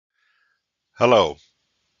Hello,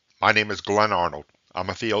 my name is Glenn Arnold.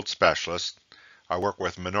 I'm a field specialist. I work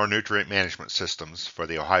with manure nutrient management systems for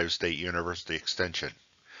the Ohio State University Extension.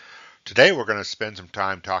 Today we're going to spend some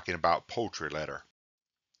time talking about poultry litter.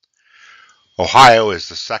 Ohio is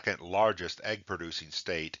the second largest egg producing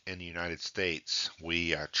state in the United States.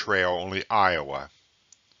 We trail only Iowa.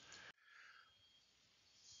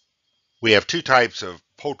 We have two types of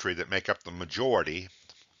poultry that make up the majority.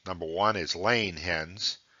 Number one is laying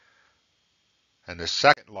hens, and the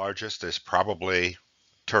second largest is probably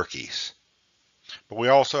turkeys. But we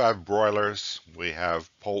also have broilers, we have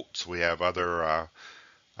poults, we have other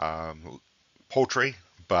poultry,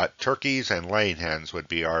 but turkeys and laying hens would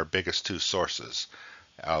be our biggest two sources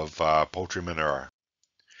of poultry manure.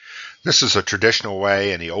 This is a traditional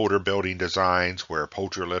way in the older building designs where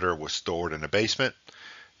poultry litter was stored in a basement,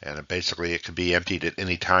 and basically it could be emptied at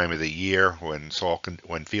any time of the year when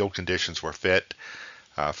field conditions were fit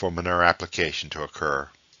for manure application to occur.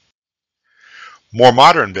 More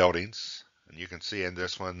modern buildings, and you can see in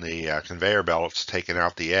this one the conveyor belts taking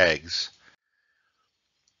out the eggs.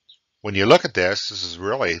 When you look at this, this is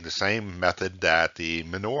really the same method that the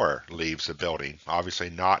manure leaves the building.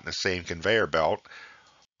 Obviously not in the same conveyor belt,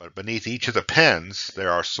 but beneath each of the pens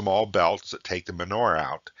there are small belts that take the manure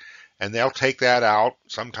out. And they'll take that out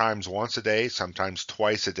sometimes once a day, sometimes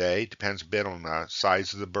twice a day. Depends a bit on the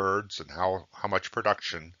size of the birds and how much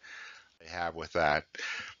production they have with that.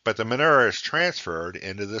 But the manure is transferred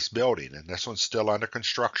into this building, and this one's still under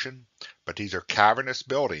construction. But these are cavernous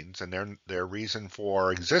buildings, and their reason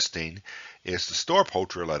for existing is to store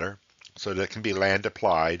poultry litter so that it can be land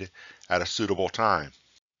applied at a suitable time.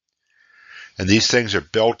 And these things are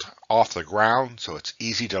built off the ground, so it's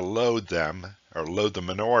easy to load them or load the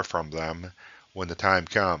manure from them when the time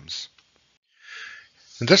comes.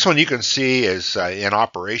 And this one you can see is in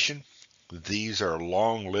operation. These are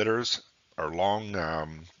long litters or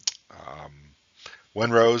long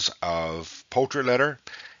windrows of poultry litter,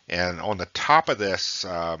 and on the top of this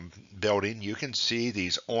building you can see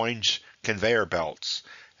these orange conveyor belts,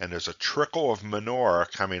 and there's a trickle of manure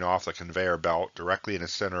coming off the conveyor belt directly in the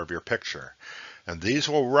center of your picture. And these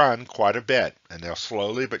will run quite a bit, and they'll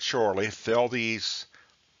slowly but surely fill these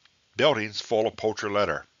buildings full of poultry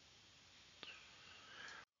litter.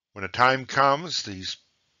 When the time comes, these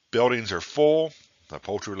buildings are full. The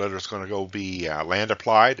poultry litter is going to go be land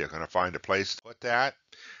applied. They're going to find a place to put that,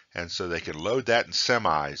 and so they can load that in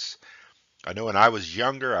semis. I know when I was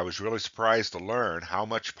younger, I was really surprised to learn how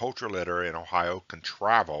much poultry litter in Ohio can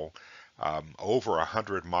travel over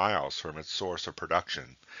 100 miles from its source of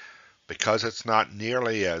production. Because it's not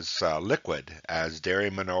nearly as liquid as dairy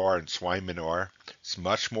manure and swine manure, it's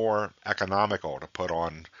much more economical to put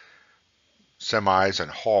on semis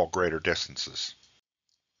and haul greater distances.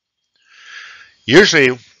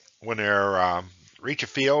 Usually when they reach a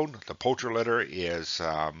field, the poultry litter is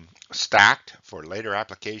stacked for later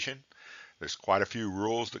application. There's quite a few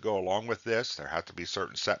rules that go along with this. There have to be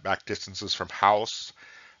certain setback distances from house,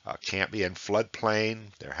 can't be in floodplain.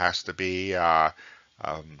 There has to be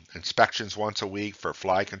inspections once a week for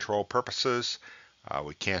fly control purposes.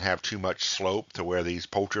 We can't have too much slope to where these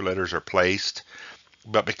poultry litters are placed.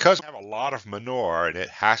 But because we have a lot of manure and it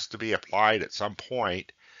has to be applied at some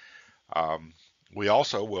point, we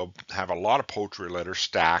also will have a lot of poultry litter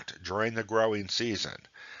stacked during the growing season.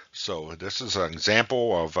 So this is an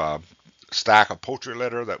example of a stack of poultry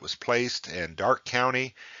litter that was placed in Darke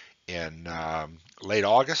County in late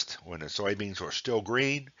August when the soybeans were still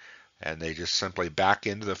green, and they just simply back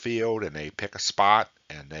into the field and they pick a spot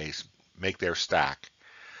and they make their stack.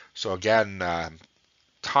 So again,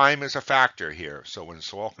 time is a factor here. So when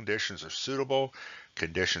soil conditions are suitable,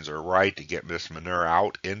 conditions are right to get this manure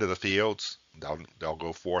out into the fields, they'll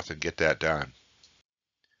go forth and get that done.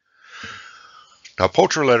 Now,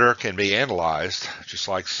 poultry litter can be analyzed, just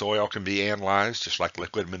like soil can be analyzed, just like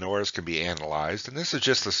liquid manures can be analyzed. And this is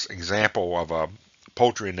just this example of a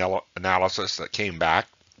poultry analysis that came back.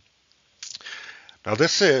 Now,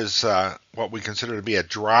 this is what we consider to be a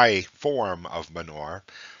dry form of manure.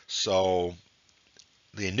 So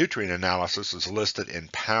the nutrient analysis is listed in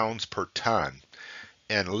pounds per ton.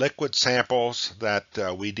 And liquid samples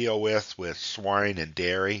that we deal with swine and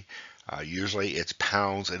dairy, usually it's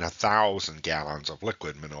pounds in 1,000 gallons of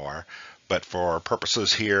liquid manure. But for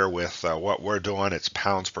purposes here with what we're doing, it's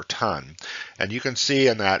pounds per ton. And you can see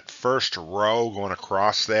in that first row going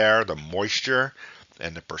across there, the moisture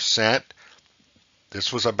and the percent.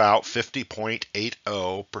 This was about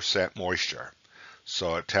 50.80% moisture.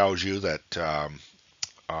 So it tells you that,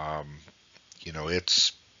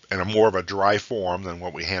 it's in a more of a dry form than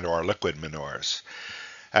what we handle our liquid manures.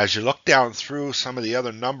 As you look down through some of the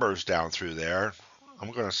other numbers down through there,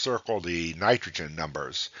 I'm going to circle the nitrogen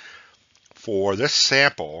numbers. For this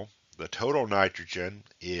sample, the total nitrogen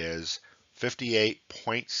is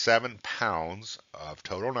 58.7 pounds of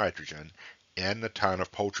total nitrogen in the ton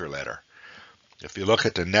of poultry litter. If you look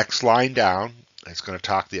at the next line down, it's going to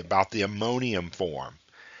talk about the ammonium form.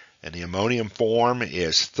 And the ammonium form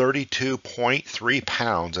is 32.3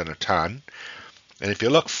 pounds in a ton. And if you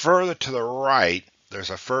look further to the right, there's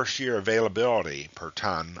a first year availability per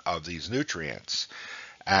ton of these nutrients.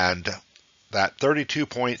 And that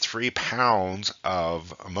 32.3 pounds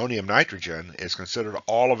of ammonium nitrogen is considered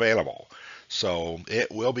all available. So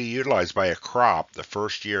it will be utilized by a crop the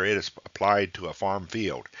first year it is applied to a farm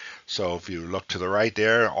field. So if you look to the right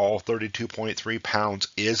there, all 32.3 pounds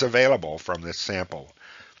is available from this sample.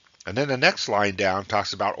 And then the next line down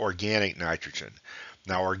talks about organic nitrogen.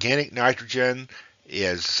 Now organic nitrogen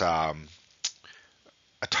is a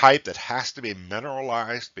type that has to be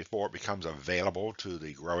mineralized before it becomes available to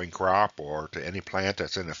the growing crop or to any plant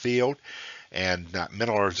that's in the field. And that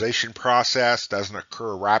mineralization process doesn't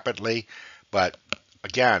occur rapidly, but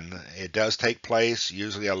again, it does take place.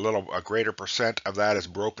 Usually a greater percent of that is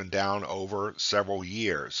broken down over several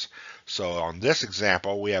years. So on this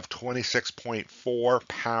example, we have 26.4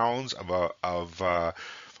 pounds of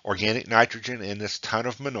organic nitrogen in this ton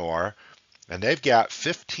of manure, and they've got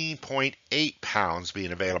 15.8 pounds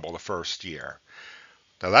being available the first year.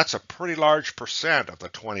 Now that's a pretty large percent of the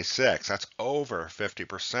 26. That's over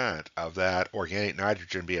 50% of that organic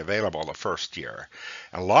nitrogen be available the first year.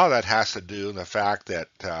 And a lot of that has to do with the fact that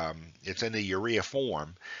it's in the urea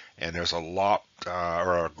form, and there's a lot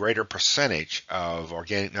or a greater percentage of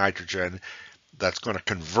organic nitrogen that's going to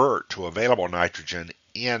convert to available nitrogen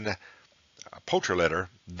in poultry litter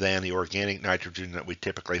than the organic nitrogen that we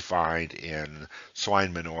typically find in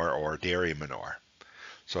swine manure or dairy manure.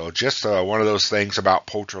 So just one of those things about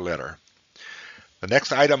poultry litter. The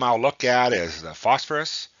next item I'll look at is the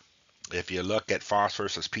phosphorus. If you look at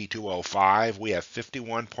phosphorus as P2O5, we have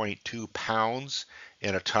 51.2 pounds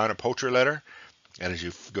in a ton of poultry litter. And as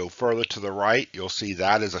you go further to the right, you'll see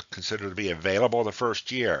that is considered to be available the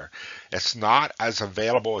first year. It's not as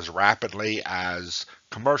available as rapidly as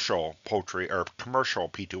commercial poultry or commercial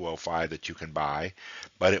P2O5 that you can buy,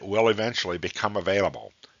 but it will eventually become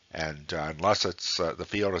available. And unless it's the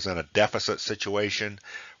field is in a deficit situation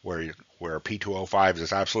where P2O5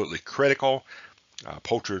 is absolutely critical,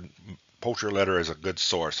 poultry litter is a good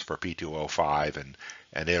source for P2O5,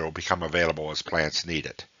 and it will become available as plants need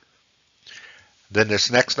it. Then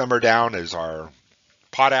this next number down is our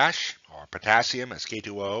potash, or potassium as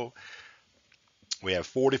K2O. We have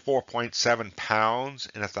 44.7 pounds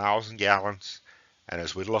in 1,000 gallons. And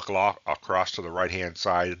as we look across to the right-hand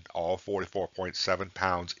side, all 44.7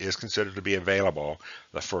 pounds is considered to be available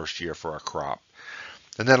the first year for a crop.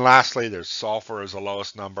 And then lastly, there's sulfur as the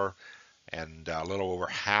lowest number, and a little over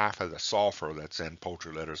half of the sulfur that's in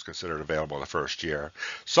poultry litter is considered available the first year.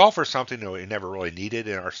 Sulfur is something that we never really needed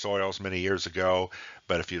in our soils many years ago,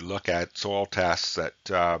 but if you look at soil tests that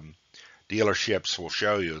dealerships will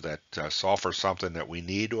show you that sulfur is something that we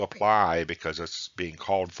need to apply because it's being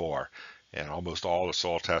called for in almost all the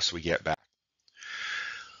soil tests we get back.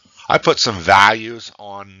 I put some values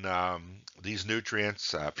on these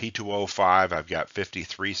nutrients. P2O5, I've got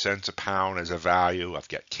 53 cents a pound as a value. I've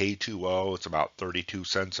got K2O, it's about 32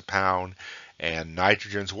 cents a pound. And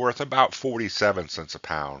nitrogen's worth about 47 cents a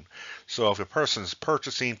pound. So if a person's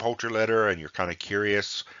purchasing poultry litter and you're kind of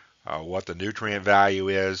curious what the nutrient value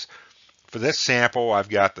is, for this sample, I've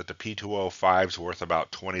got that the P2O5 is worth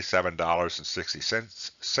about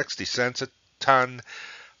 $27.60 a ton.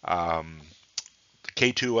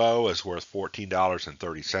 K2O is worth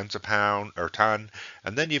 $14.30 a pound or ton.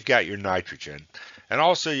 And then you've got your nitrogen. And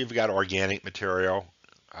also you've got organic material.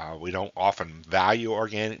 We don't often value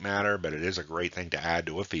organic matter, but it is a great thing to add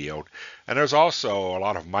to a field. And there's also a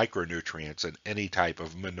lot of micronutrients in any type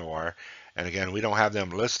of manure. And again, we don't have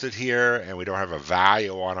them listed here, and we don't have a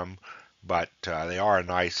value on them, but they are a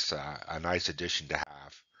nice addition to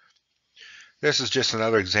have. This is just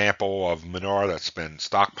another example of manure that's been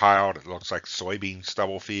stockpiled. It looks like soybean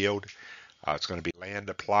stubble field. It's going to be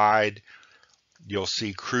land applied. You'll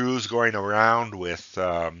see crews going around with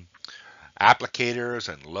applicators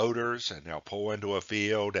and loaders, and they'll pull into a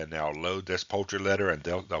field and they'll load this poultry litter, and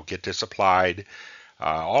they'll get this applied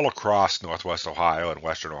all across northwest Ohio and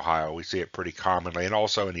western Ohio. We see it pretty commonly, and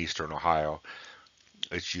also in eastern Ohio.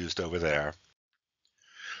 It's used over there.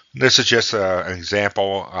 This is just an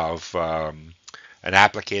example of an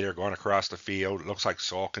applicator going across the field. It looks like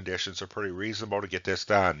soil conditions are pretty reasonable to get this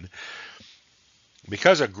done.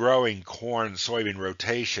 Because of growing corn-soybean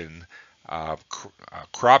rotation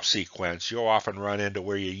crop sequence, you'll often run into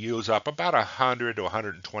where you use up about 100 to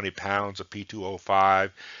 120 pounds of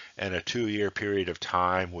P2O5 in a 2-year period of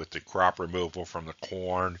time with the crop removal from the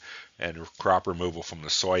corn and crop removal from the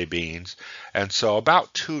soybeans. And so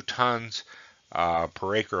about 2 tons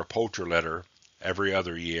per acre of poultry litter every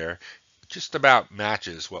other year just about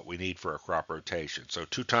matches what we need for a crop rotation. So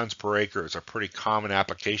 2 tons per acre is a pretty common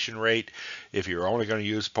application rate. If you're only going to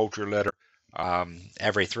use poultry litter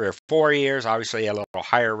every 3 or 4 years, obviously a little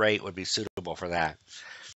higher rate would be suitable for that.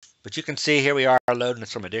 But you can see here we are loading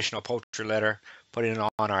some additional poultry litter, putting it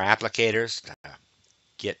on our applicators to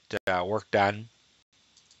get work done.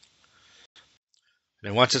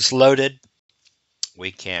 And once it's loaded,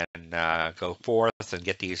 we can go forth and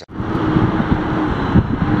get these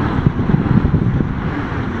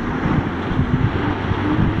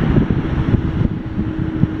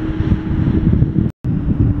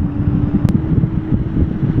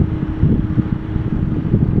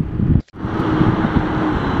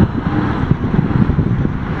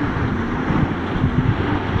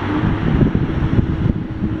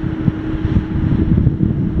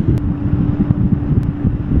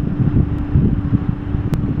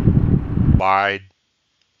wide.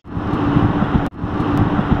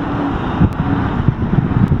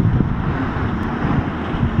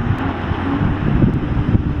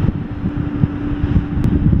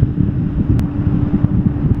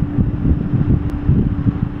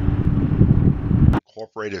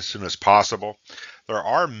 Incorporate as soon as possible. There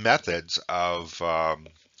are methods of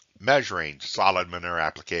measuring solid manure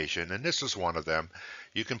application, and this is one of them.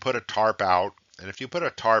 You can put a tarp out, and if you put a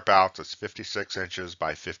tarp out that's 56 inches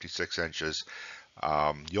by 56 inches,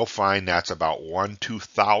 you'll find that's about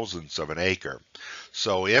 1/2000th of an acre.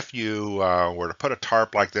 So if you were to put a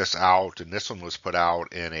tarp like this out, and this one was put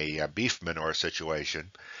out in a beef manure situation,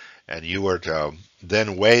 and you were to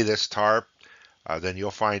then weigh this tarp, then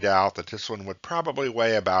you'll find out that this one would probably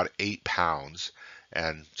weigh about 8 pounds.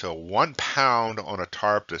 And so 1 pound on a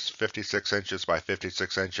tarp that's 56 inches by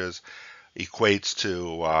 56 inches equates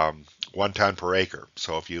to 1 ton per acre.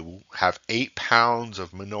 So if you have 8 pounds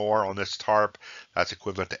of manure on this tarp, that's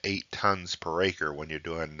equivalent to 8 tons per acre when you're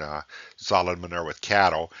doing solid manure with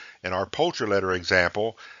cattle. In our poultry litter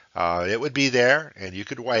example, it would be there and you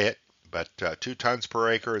could weigh it, but 2 tons per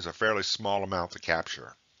acre is a fairly small amount to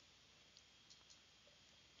capture.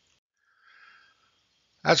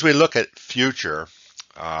 As we look at future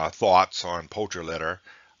thoughts on poultry litter,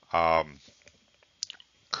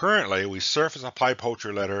 currently we surface apply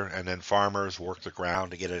poultry litter and then farmers work the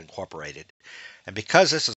ground to get it incorporated. And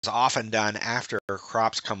because this is often done after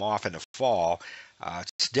crops come off in the fall,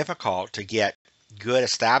 it's difficult to get good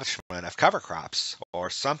establishment of cover crops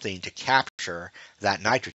or something to capture that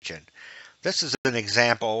nitrogen. This is an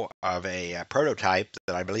example of a prototype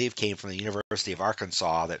that I believe came from the University of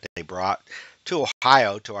Arkansas that they brought to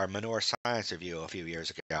Ohio to our manure science review a few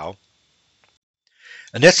years ago.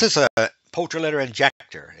 And this is a poultry litter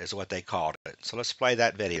injector is what they called it. So let's play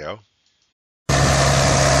that video.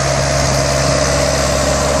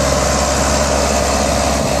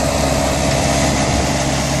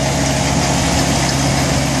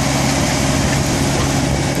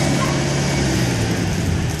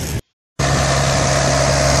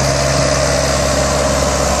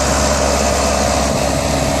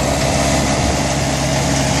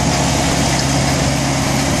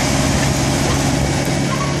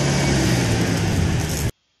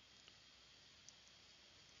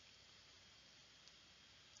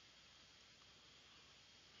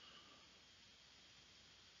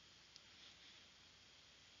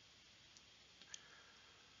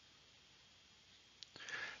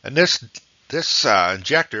 And this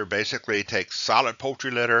injector basically takes solid poultry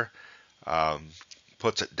litter,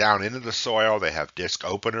 puts it down into the soil. They have disc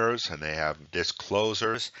openers and they have disc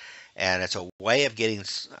closers, and it's a way of getting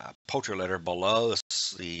poultry litter below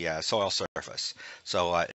the soil surface.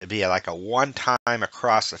 So it'd be like a one-time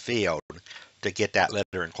across the field to get that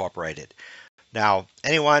litter incorporated. Now,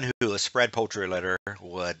 anyone who has spread poultry litter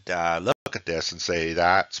would look at this and say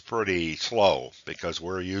that's pretty slow because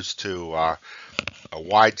we're used to a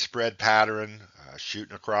widespread pattern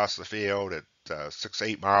shooting across the field at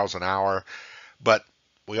 6-8 miles an hour. But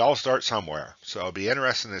we all start somewhere. So it'll be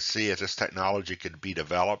interesting to see if this technology could be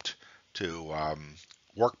developed to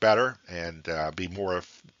work better and be more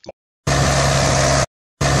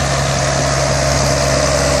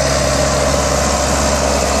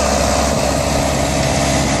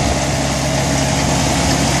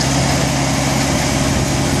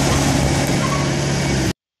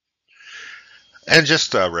And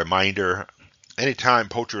just a reminder, Anytime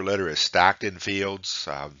poultry litter is stacked in fields,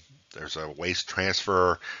 there's a waste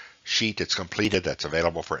transfer sheet that's completed that's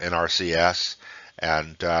available for NRCS.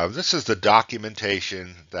 And this is the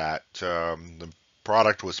documentation that the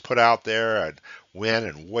product was put out there and when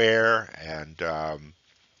and where. And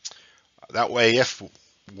that way, if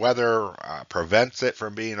weather prevents it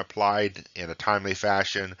from being applied in a timely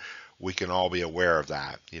fashion, we can all be aware of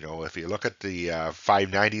that. You know, if you look at the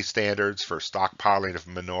 590 standards for stockpiling of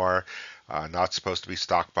manure, not supposed to be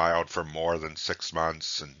stockpiled for more than 6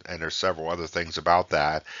 months, and there's several other things about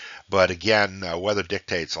that. But again, weather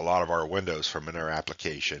dictates a lot of our windows for manure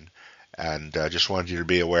application, and just wanted you to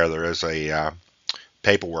be aware there is a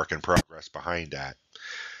paperwork in progress behind that.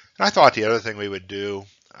 And I thought the other thing we would do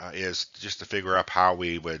is just to figure out how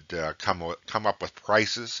we would come up with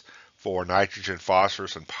prices for nitrogen,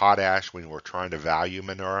 phosphorus, and potash when we're trying to value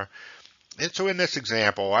manure. And so in this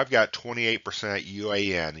example, I've got 28%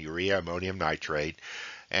 UAN, urea ammonium nitrate,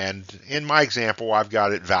 and in my example, I've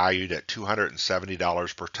got it valued at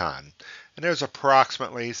 $270 per ton. And there's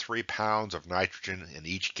approximately 3 pounds of nitrogen in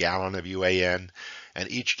each gallon of UAN, and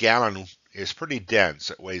each gallon is pretty dense.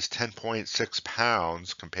 It weighs 10.6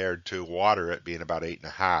 pounds compared to water, it being about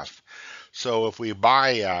 8.5. So if we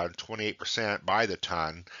buy 28% by the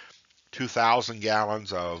ton, 2,000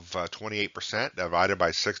 gallons of 28% divided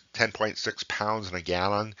by 10.6 pounds in a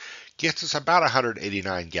gallon gets us about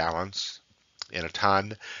 189 gallons in a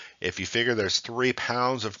ton. If you figure there's 3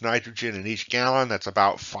 pounds of nitrogen in each gallon, that's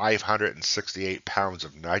about 568 pounds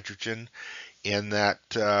of nitrogen in that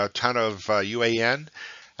ton of UAN.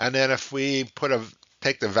 And then if we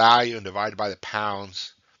take the value and divide it by the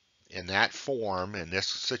pounds in that form, in this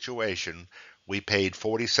situation, we paid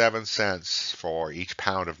 47 cents for each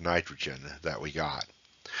pound of nitrogen that we got.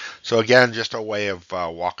 So again, just a way of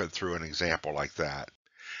walking through an example like that.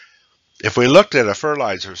 If we looked at a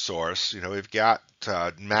fertilizer source, you know, we've got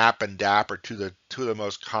MAP and DAP are two of the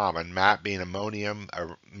most common. MAP being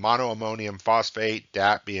monoammonium phosphate,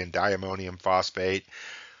 DAP being diammonium phosphate.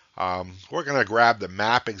 We're going to grab the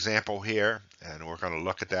MAP example here, and we're going to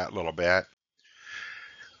look at that a little bit.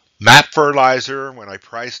 MAP fertilizer, when I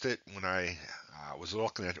priced it, when I was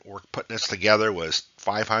looking at putting this together, was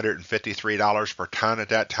 $553 per ton at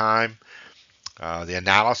that time. The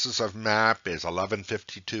analysis of MAP is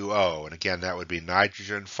 1152.0, and again, that would be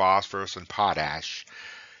nitrogen, phosphorus, and potash.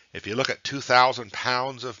 If you look at 2,000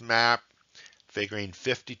 pounds of MAP, figuring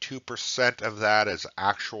 52% of that is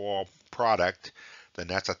actual product, then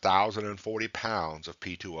that's 1,040 pounds of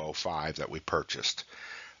P2O5 that we purchased.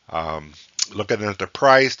 Looking at the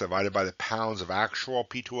price divided by the pounds of actual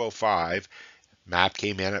P2O5, MAP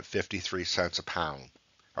came in at 53 cents a pound.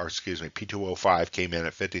 Or excuse me, P2O5 came in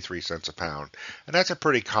at 53 cents a pound. And that's a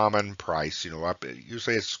pretty common price. You know,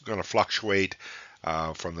 usually it's going to fluctuate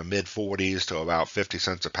from the mid 40s to about 50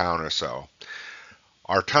 cents a pound or so.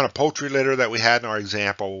 Our ton of poultry litter that we had in our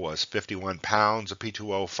example was 51 pounds of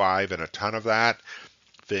P2O5 and a ton of that.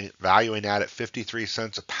 Valuing that at 53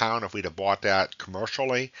 cents a pound, if we'd have bought that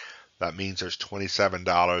commercially, that means there's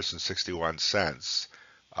 $27.61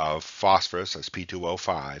 of phosphorus as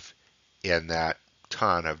P2O5 in that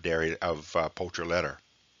ton of poultry litter.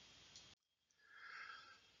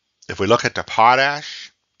 If we look at the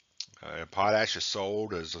potash, potash is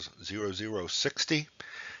sold as 0060.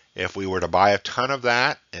 If we were to buy a ton of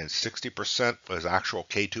that and 60% was actual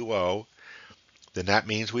K2O, then that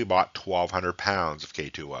means we bought 1,200 pounds of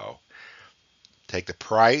K2O. Take the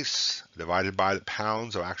price divided by the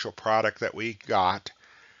pounds of actual product that we got.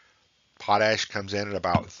 Potash comes in at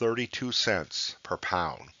about 32 cents per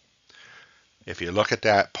pound. If you look at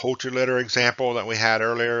that poultry litter example that we had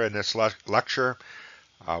earlier in this lecture,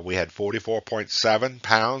 we had 44.7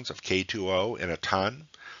 pounds of K2O in a ton.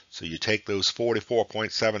 So you take those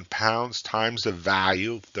 44.7 pounds times the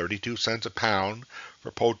value, 32 cents a pound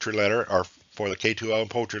for poultry litter, or for the K2O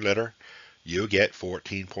and poultry litter, you get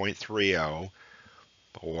 14.30,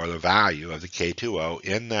 or the value of the K2O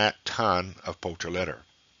in that ton of poultry litter.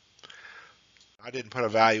 I didn't put a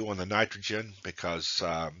value on the nitrogen because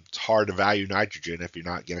it's hard to value nitrogen if you're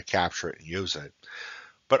not going to capture it and use it.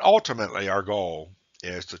 But ultimately, our goal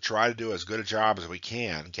is to try to do as good a job as we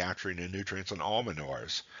can capturing the nutrients in all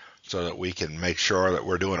manures so that we can make sure that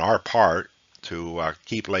we're doing our part to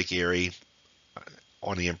keep Lake Erie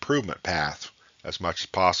on the improvement path as much as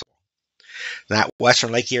possible. That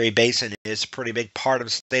western Lake Erie Basin is a pretty big part of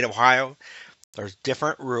the state of Ohio. There's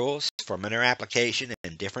different rules for manure application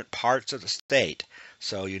in different parts of the state.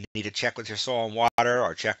 So you need to check with your soil and water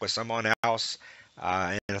or check with someone else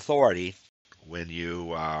in authority when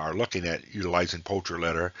you are looking at utilizing poultry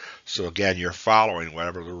litter. So again, you're following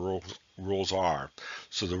whatever the rules are.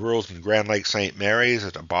 So the rules in Grand Lake St. Mary's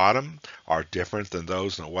at the bottom are different than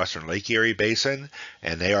those in the Western Lake Erie Basin,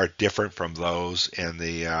 and they are different from those in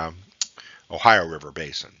the Ohio River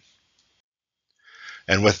Basin.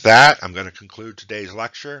 And with that, I'm going to conclude today's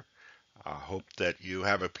lecture. I hope that you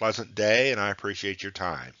have a pleasant day, and I appreciate your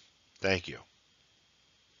time. Thank you.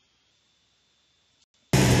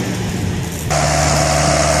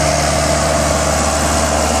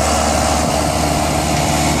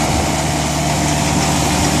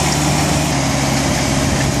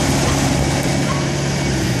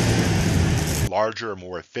 Larger,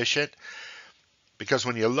 more efficient, because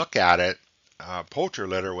when you look at it, poultry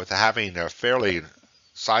litter, with having a fairly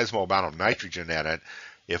sizable amount of nitrogen in it,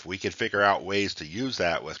 if we could figure out ways to use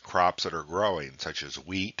that with crops that are growing, such as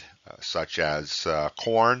wheat, such as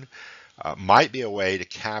corn, might be a way to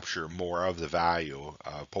capture more of the value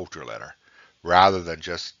of poultry litter, rather than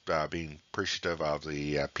just being appreciative of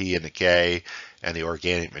the P and the K and the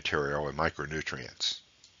organic material and micronutrients.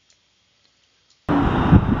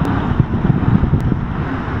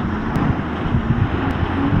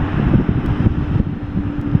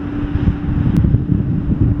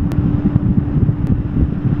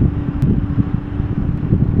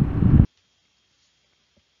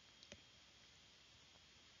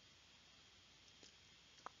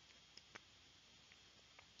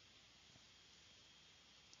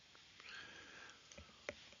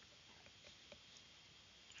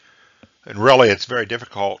 And really, it's very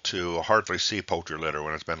difficult to hardly see poultry litter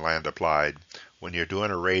when it's been land applied. When you're doing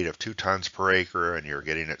a rate of 2 tons per acre and you're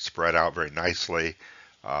getting it spread out very nicely,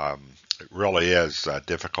 it really is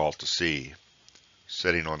difficult to see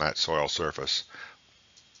sitting on that soil surface.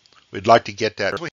 We'd like to get that.